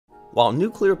While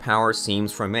nuclear power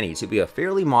seems for many to be a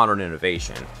fairly modern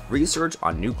innovation, research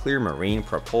on nuclear marine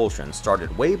propulsion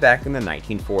started way back in the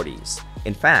 1940s.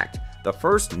 In fact, the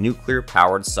first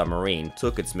nuclear-powered submarine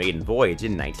took its maiden voyage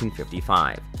in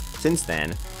 1955. Since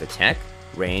then, the tech,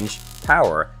 range,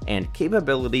 power, and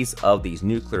capabilities of these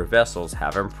nuclear vessels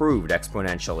have improved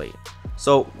exponentially.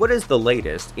 So, what is the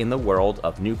latest in the world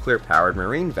of nuclear-powered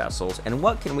marine vessels, and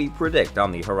what can we predict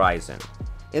on the horizon?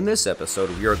 In this episode,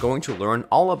 we are going to learn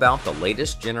all about the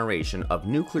latest generation of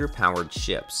nuclear-powered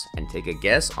ships and take a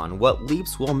guess on what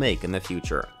leaps we'll make in the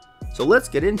future. So let's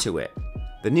get into it.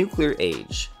 The nuclear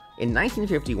age. In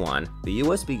 1951, the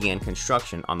US began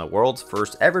construction on the world's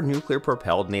first ever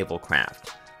nuclear-propelled naval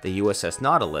craft. The USS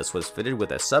Nautilus was fitted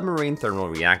with a submarine thermal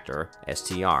reactor,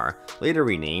 STR, later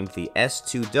renamed the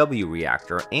S-2W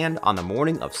reactor, and on the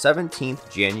morning of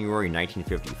 17th January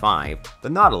 1955, the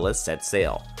Nautilus set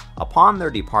sail. Upon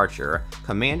their departure,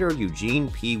 Commander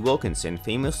Eugene P. Wilkinson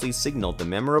famously signaled the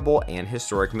memorable and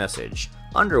historic message,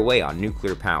 "Underway on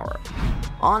nuclear power."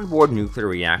 Onboard nuclear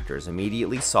reactors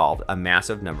immediately solved a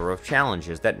massive number of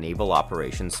challenges that naval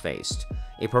operations faced.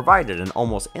 It provided an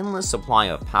almost endless supply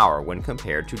of power when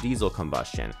compared to diesel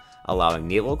combustion, allowing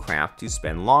naval craft to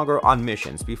spend longer on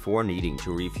missions before needing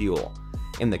to refuel.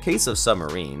 In the case of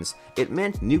submarines, it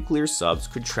meant nuclear subs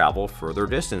could travel further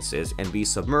distances and be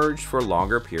submerged for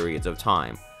longer periods of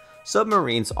time.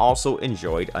 Submarines also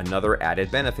enjoyed another added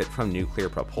benefit from nuclear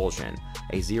propulsion,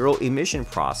 a zero-emission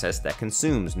process that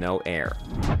consumes no air.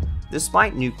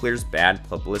 Despite nuclear's bad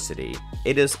publicity,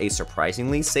 it is a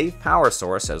surprisingly safe power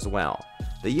source as well.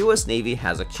 The US Navy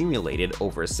has accumulated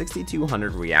over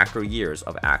 6,200 reactor years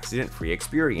of accident-free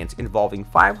experience involving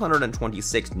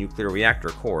 526 nuclear reactor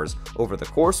cores over the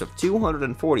course of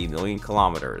 240 million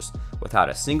kilometers, without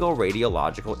a single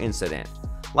radiological incident.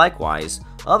 Likewise,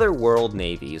 other world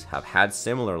navies have had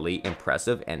similarly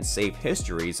impressive and safe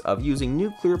histories of using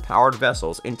nuclear-powered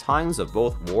vessels in times of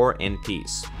both war and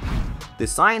peace. The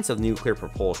science of nuclear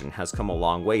propulsion has come a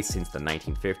long way since the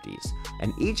 1950s,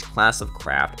 and each class of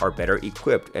craft are better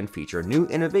equipped and feature new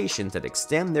innovations that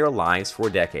extend their lives for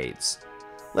decades.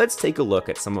 Let's take a look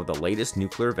at some of the latest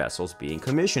nuclear vessels being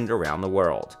commissioned around the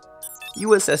world.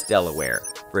 USS Delaware,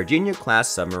 Virginia-class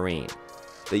submarine.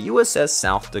 The USS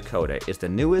South Dakota is the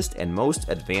newest and most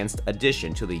advanced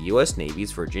addition to the US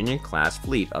Navy's Virginia-class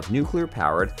fleet of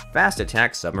nuclear-powered,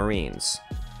 fast-attack submarines.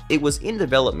 It was in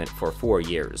development for 4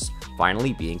 years,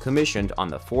 finally being commissioned on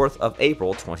the 4th of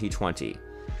April 2020.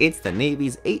 It's the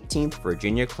Navy's 18th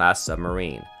Virginia-class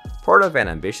submarine, part of an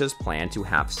ambitious plan to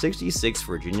have 66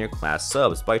 Virginia-class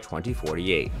subs by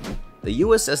 2048. The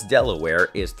USS Delaware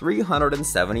is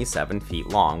 377 feet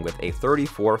long with a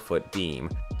 34-foot beam,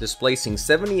 displacing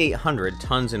 7,800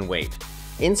 tons in weight.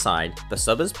 Inside, the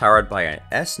sub is powered by an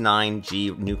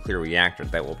S-9G nuclear reactor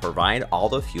that will provide all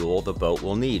the fuel the boat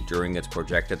will need during its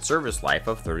projected service life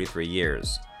of 33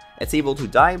 years. It's able to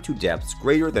dive to depths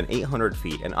greater than 800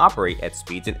 feet and operate at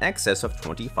speeds in excess of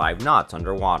 25 knots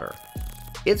underwater.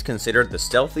 It's considered the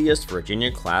stealthiest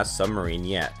Virginia-class submarine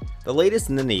yet, the latest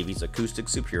in the Navy's acoustic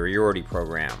superiority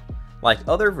program. Like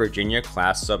other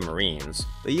Virginia-class submarines,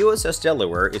 the USS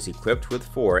Delaware is equipped with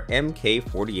 4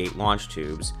 Mk-48 launch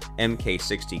tubes,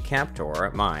 Mk-60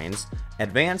 Captor mines,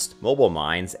 advanced mobile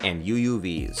mines, and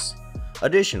UUVs.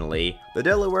 Additionally, the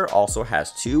Delaware also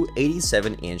has 2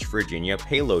 87-inch Virginia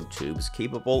payload tubes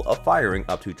capable of firing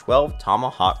up to 12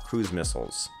 Tomahawk cruise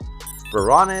missiles.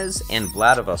 Voronezh and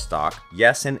Vladivostok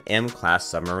Yasen M-class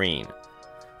submarine.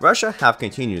 Russia have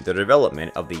continued the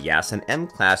development of the Yasen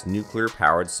M-class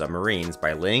nuclear-powered submarines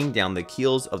by laying down the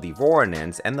keels of the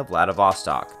Voronezh and the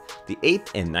Vladivostok, the 8th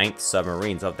and 9th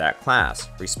submarines of that class,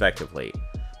 respectively.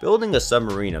 Building a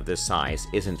submarine of this size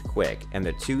isn't quick, and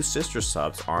the 2 sister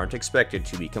subs aren't expected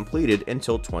to be completed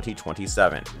until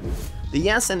 2027. The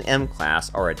Yasen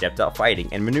M-class are adept at fighting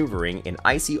and maneuvering in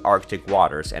icy Arctic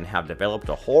waters and have developed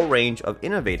a whole range of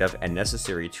innovative and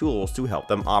necessary tools to help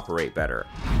them operate better.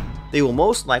 They will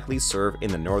most likely serve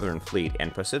in the Northern Fleet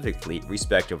and Pacific Fleet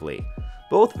respectively.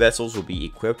 Both vessels will be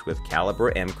equipped with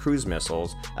Caliber M cruise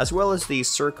missiles, as well as the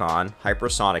Zircon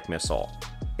hypersonic missile.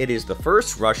 It is the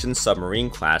first Russian submarine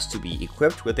class to be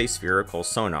equipped with a spherical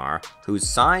sonar, whose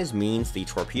size means the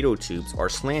torpedo tubes are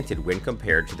slanted when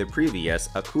compared to the previous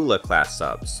Akula-class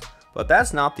subs. But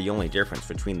that's not the only difference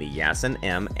between the Yasen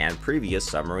M and previous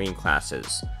submarine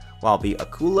classes. While the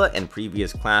Akula and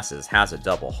previous classes has a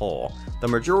double hull, the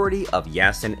majority of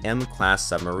Yasen M-class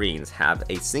submarines have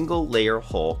a single-layer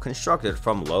hull constructed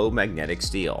from low magnetic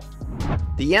steel.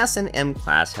 The Yasen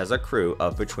M-class has a crew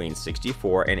of between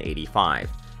 64 and 85,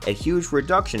 a huge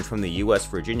reduction from the US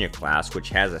Virginia class, which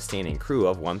has a standing crew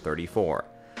of 134.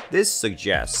 This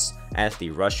suggests as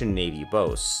the Russian Navy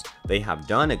boasts, they have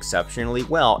done exceptionally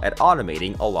well at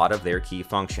automating a lot of their key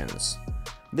functions.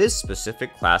 This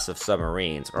specific class of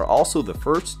submarines are also the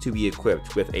first to be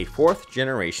equipped with a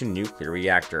 4th-generation nuclear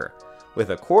reactor.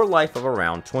 With a core life of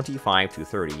around 25 to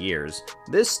 30 years,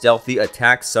 this stealthy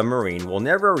attack submarine will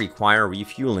never require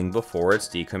refueling before its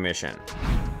decommission.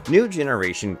 New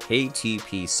generation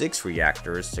KTP-6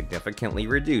 reactors significantly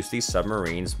reduce the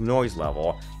submarine's noise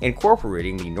level,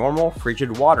 incorporating the normal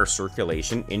frigid water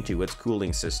circulation into its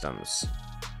cooling systems.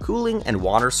 Cooling and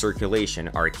water circulation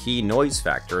are key noise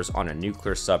factors on a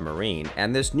nuclear submarine,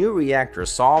 and this new reactor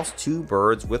solves 2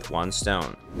 birds with 1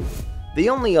 stone. The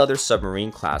only other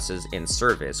submarine classes in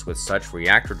service with such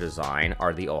reactor design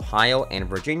are the Ohio and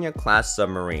Virginia class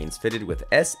submarines fitted with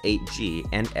S-8G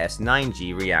and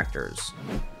S-9G reactors.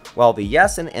 While the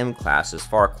S and M class is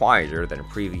far quieter than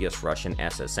previous Russian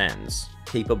SSNs,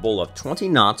 capable of 20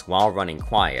 knots while running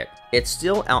quiet, it's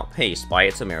still outpaced by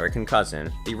its American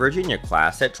cousin, the Virginia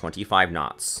class at 25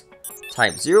 knots.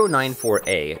 Type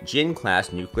 094A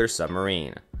Jin-class nuclear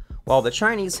submarine. While the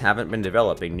Chinese haven't been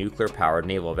developing nuclear-powered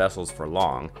naval vessels for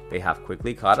long, they have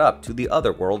quickly caught up to the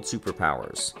other world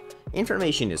superpowers.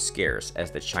 Information is scarce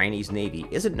as the Chinese Navy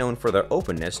isn't known for their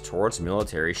openness towards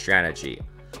military strategy.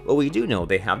 But we do know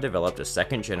they have developed a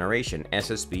 2nd-generation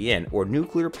SSBN or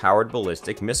nuclear-powered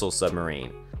ballistic missile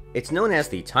submarine. It's known as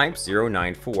the Type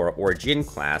 094 or Jin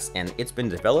class, and it's been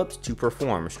developed to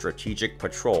perform strategic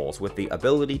patrols with the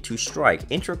ability to strike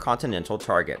intercontinental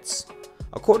targets.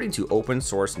 According to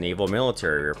open-source naval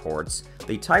military reports,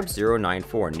 the Type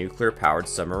 094 nuclear-powered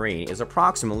submarine is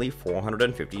approximately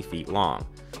 450 feet long.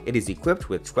 It is equipped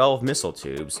with 12 missile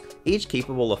tubes, each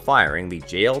capable of firing the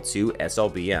JL-2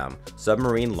 SLBM,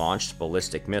 submarine-launched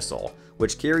ballistic missile,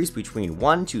 which carries between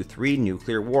 1 to 3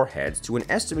 nuclear warheads to an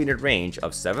estimated range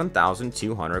of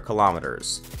 7,200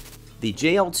 kilometers. The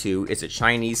JL-2 is a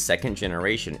Chinese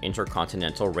 2nd-generation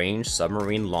intercontinental range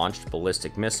submarine-launched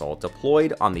ballistic missile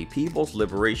deployed on the People's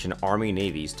Liberation Army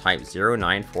Navy's Type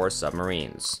 094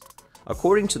 submarines.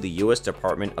 According to the U.S.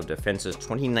 Department of Defense's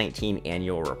 2019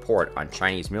 annual report on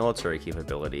Chinese military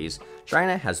capabilities,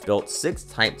 China has built 6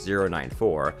 Type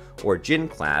 094 or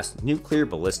Jin-class nuclear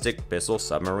ballistic missile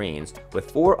submarines, with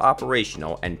 4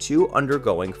 operational and 2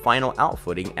 undergoing final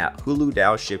outfitting at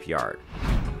Huludao Shipyard.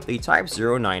 The Type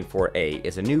 094A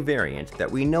is a new variant that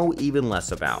we know even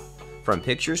less about. From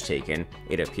pictures taken,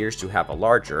 it appears to have a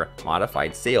larger,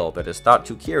 modified sail that is thought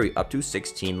to carry up to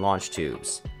 16 launch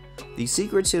tubes. The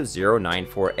secretive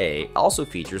 094A also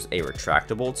features a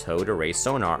retractable towed array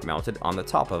sonar mounted on the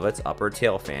top of its upper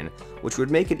tail fin, which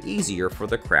would make it easier for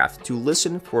the craft to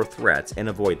listen for threats and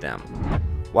avoid them.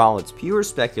 While it's pure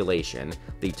speculation,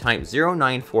 the Type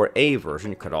 094A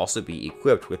version could also be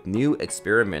equipped with new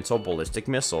experimental ballistic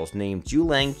missiles named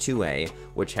Julang-2A,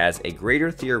 which has a greater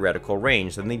theoretical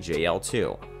range than the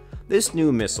JL-2. This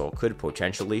new missile could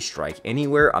potentially strike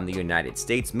anywhere on the United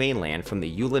States mainland from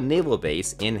the Yulin Naval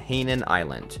Base in Hainan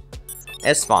Island.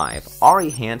 S-5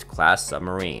 Arihant class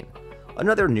submarine.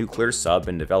 Another nuclear sub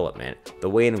in development, the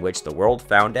way in which the world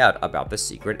found out about the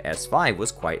secret S-5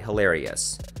 was quite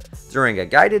hilarious. During a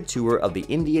guided tour of the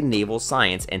Indian Naval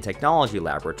Science and Technology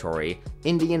Laboratory,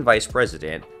 Indian Vice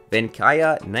President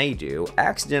Venkaiah Naidu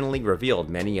accidentally revealed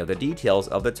many of the details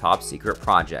of the top-secret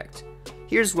project.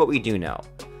 Here's what we do know.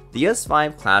 The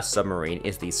S-5 class submarine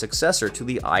is the successor to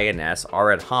the INS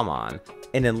Aridhaman,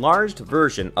 an enlarged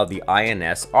version of the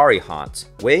INS Arihant,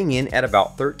 weighing in at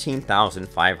about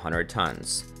 13,500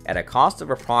 tons. At a cost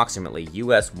of approximately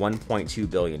US $1.2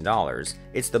 billion,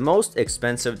 it's the most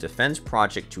expensive defense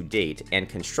project to date, and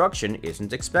construction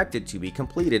isn't expected to be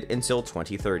completed until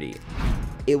 2030.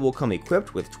 It will come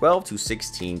equipped with 12 to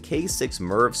 16 K-6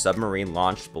 MIRV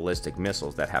submarine-launched ballistic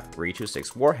missiles that have 3 to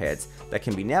 6 warheads that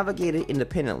can be navigated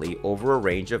independently over a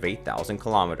range of 8,000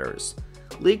 kilometers.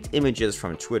 Leaked images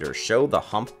from Twitter show the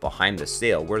hump behind the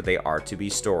sail where they are to be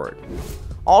stored.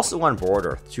 Also on board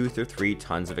are 2 to 3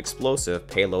 tons of explosive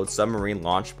payload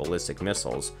submarine-launched ballistic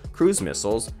missiles, cruise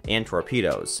missiles, and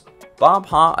torpedoes.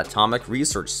 Babha Atomic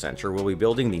Research Center will be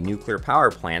building the nuclear power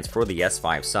plants for the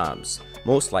S-5 subs,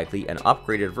 most likely an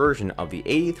upgraded version of the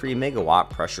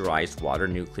 83-megawatt pressurized water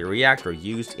nuclear reactor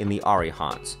used in the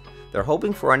Arihant. They're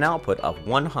hoping for an output of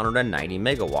 190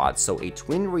 megawatts, so a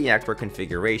twin reactor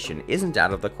configuration isn't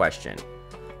out of the question.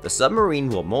 The submarine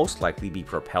will most likely be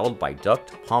propelled by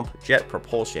duct pump jet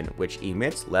propulsion, which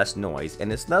emits less noise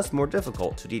and is thus more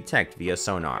difficult to detect via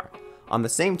sonar. On the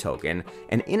same token,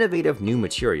 an innovative new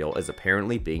material is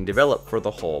apparently being developed for the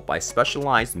hull by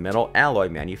specialized metal alloy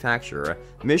manufacturer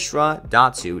Mishra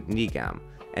Dhatu Nigam.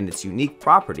 and its unique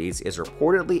properties is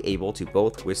reportedly able to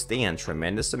both withstand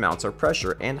tremendous amounts of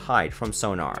pressure and hide from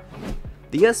sonar.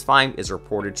 The S-5 is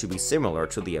reported to be similar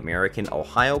to the American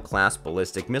Ohio-class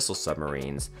ballistic missile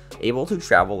submarines, able to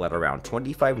travel at around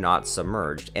 25 knots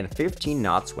submerged and 15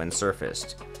 knots when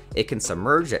surfaced. It can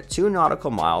submerge at 2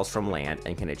 nautical miles from land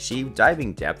and can achieve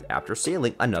diving depth after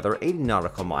sailing another 80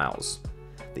 nautical miles.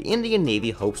 The Indian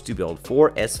Navy hopes to build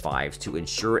 4 S-5s to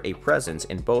ensure a presence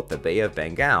in both the Bay of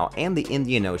Bengal and the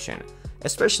Indian Ocean,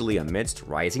 especially amidst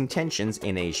rising tensions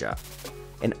in Asia.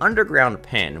 An underground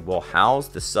pen will house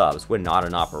the subs when not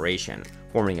in operation,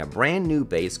 forming a brand new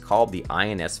base called the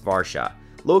INS Varsha,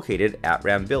 located at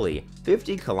Rambili,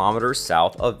 50 kilometers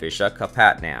south of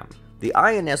Visakhapatnam. The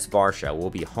INS Varsha will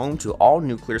be home to all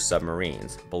nuclear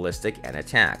submarines, ballistic and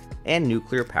attack, and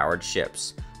nuclear-powered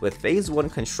ships, with Phase 1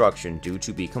 construction due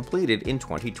to be completed in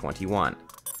 2021.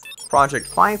 Project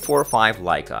 545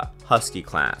 Laika, Husky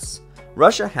class.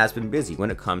 Russia has been busy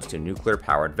when it comes to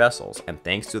nuclear-powered vessels, and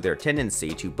thanks to their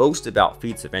tendency to boast about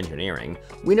feats of engineering,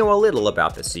 we know a little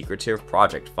about the secretive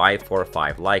Project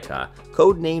 545 Laika,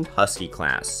 codenamed Husky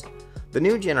class. The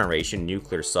new generation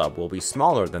nuclear sub will be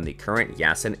smaller than the current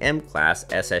Yasin M-class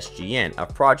SSGN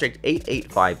of Project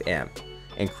 885M,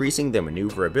 increasing the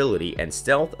maneuverability and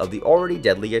stealth of the already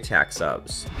deadly attack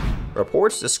subs.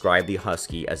 Reports describe the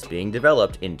Husky as being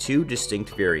developed in 2 distinct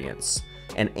variants: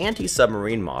 an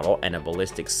anti-submarine model and a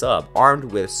ballistic sub armed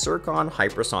with Zircon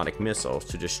hypersonic missiles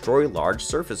to destroy large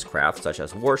surface craft such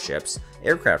as warships,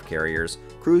 aircraft carriers,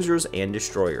 cruisers, and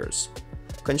destroyers.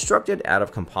 Constructed out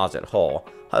of composite hull,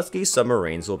 Husky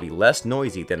submarines will be less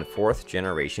noisy than 4th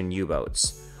generation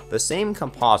U-boats. The same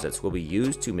composites will be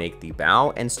used to make the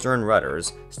bow and stern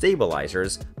rudders,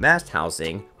 stabilizers, mast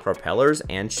housing, propellers,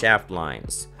 and shaft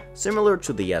lines. Similar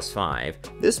to the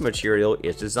S-5, this material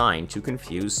is designed to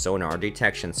confuse sonar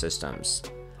detection systems.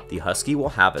 The Husky will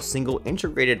have a single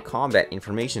integrated combat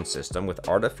information system with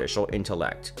artificial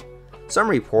intellect. Some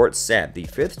reports said the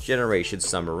 5th generation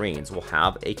submarines will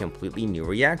have a completely new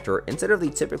reactor instead of the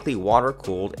typically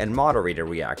water-cooled and moderated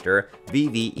reactor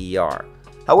VVER.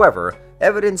 However,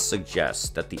 evidence suggests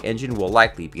that the engine will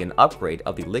likely be an upgrade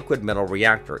of the liquid metal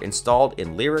reactor installed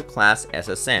in Lyra-class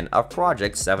SSN of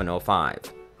Project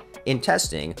 705. In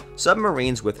testing,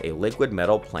 submarines with a liquid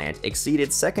metal plant exceeded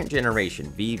 2nd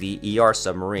generation VVER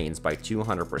submarines by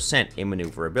 200% in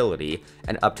maneuverability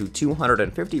and up to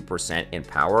 250% in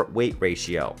power-weight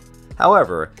ratio.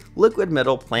 However, liquid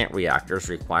metal plant reactors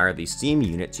require the steam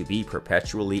unit to be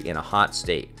perpetually in a hot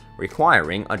state,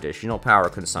 requiring additional power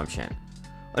consumption.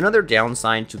 Another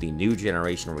downside to the new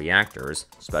generation reactors,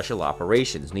 special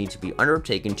operations need to be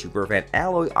undertaken to prevent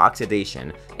alloy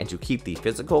oxidation and to keep the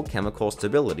physical-chemical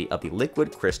stability of the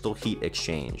liquid crystal heat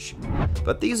exchange.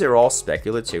 But these are all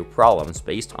speculative problems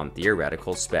based on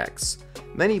theoretical specs.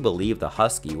 Many believe the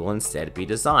Husky will instead be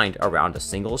designed around a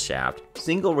single shaft,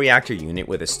 single reactor unit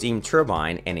with a steam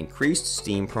turbine and increased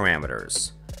steam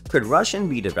parameters. Could Russian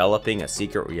be developing a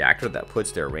secret reactor that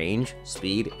puts their range,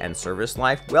 speed, and service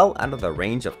life well out of the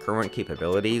range of current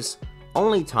capabilities?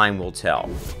 Only time will tell.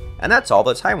 And that's all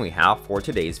the time we have for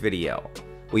today's video.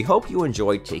 We hope you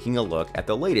enjoyed taking a look at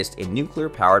the latest in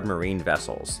nuclear-powered marine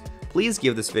vessels. Please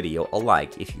give this video a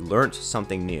like if you learned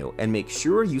something new, and make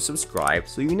sure you subscribe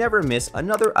so you never miss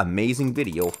another amazing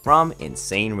video from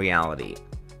Insane Reality.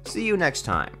 See you next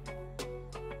time.